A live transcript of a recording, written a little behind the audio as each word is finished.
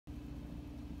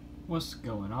What's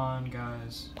going on,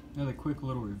 guys? Another quick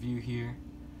little review here.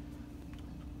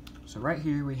 So right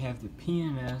here we have the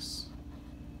P&S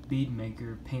Bead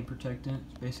Maker Paint Protectant.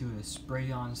 It's basically a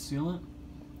spray-on sealant.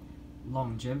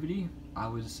 Longevity, I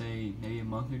would say maybe a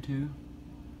month or two,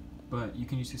 but you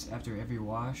can use this after every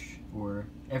wash or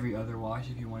every other wash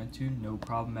if you wanted to, no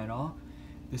problem at all.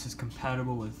 This is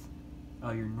compatible with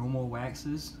your normal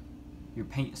waxes, your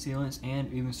paint sealants,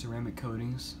 and even ceramic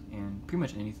coatings, and pretty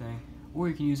much anything. Or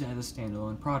you can use it as a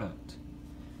standalone product.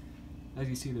 As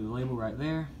you see, the label right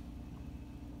there.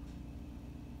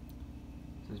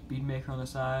 It says Bead Maker on the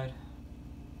side.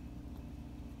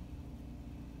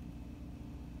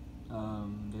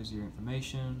 There's your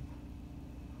information.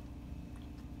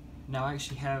 Now I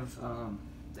actually have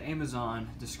the Amazon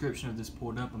description of this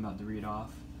pulled up. I'm about to read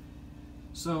off.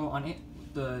 So on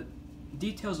the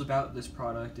details about this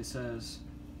product, it says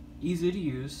easy to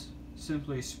use.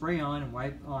 Simply spray on and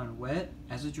wipe on wet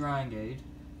as a drying aid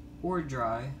or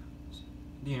dry.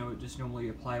 Just normally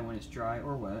apply when it's dry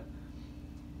or wet.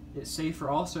 It's safe for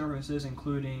all surfaces,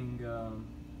 including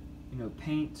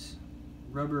paint,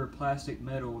 rubber, plastic,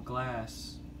 metal,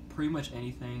 glass, pretty much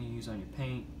anything you use on your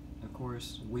paint, of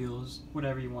course, wheels,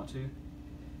 whatever you want to.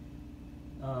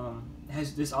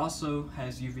 This also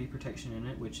has UV protection in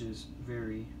it, which is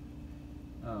very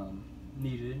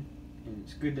needed, and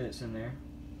it's good that it's in there.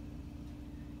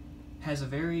 Has a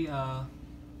very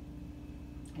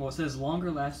it says longer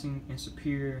lasting and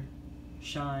superior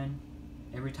shine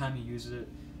every time you use it,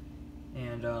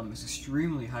 and it's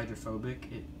extremely hydrophobic.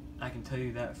 I can tell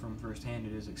you that from firsthand.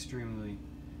 It is extremely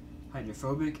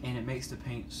hydrophobic, and it makes the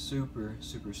paint super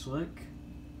slick.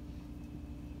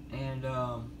 And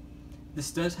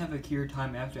this does have a cure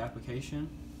time after application.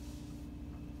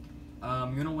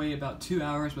 You're gonna wait about 2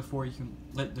 hours before you can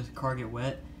let the car get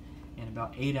wet, and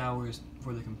about 8 hours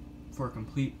for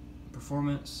complete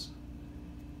performance.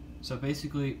 So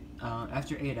basically,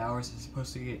 after 8 hours, it's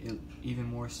supposed to get even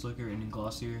more slicker and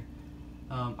glossier.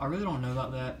 I really don't know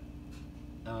about that.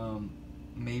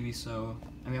 Maybe so.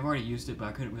 I mean, I've already used it, but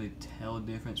I couldn't really tell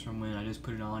the difference from when I just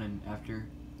put it on and after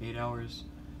 8 hours.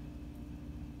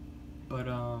 But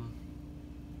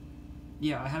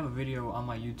yeah, I have a video on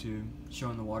my YouTube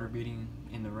showing the water beading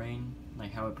in the rain,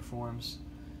 like how it performs.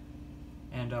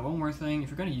 And one more thing, if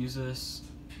you're going to use this,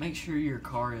 make sure your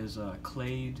car is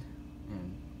clayed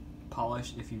and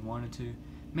polished if you wanted to.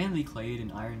 Mainly clayed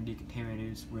and iron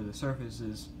decontaminated, where the surface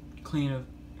is clean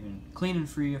and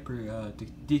free of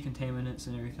decontaminants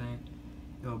and everything.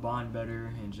 It will bond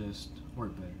better and just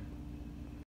work better.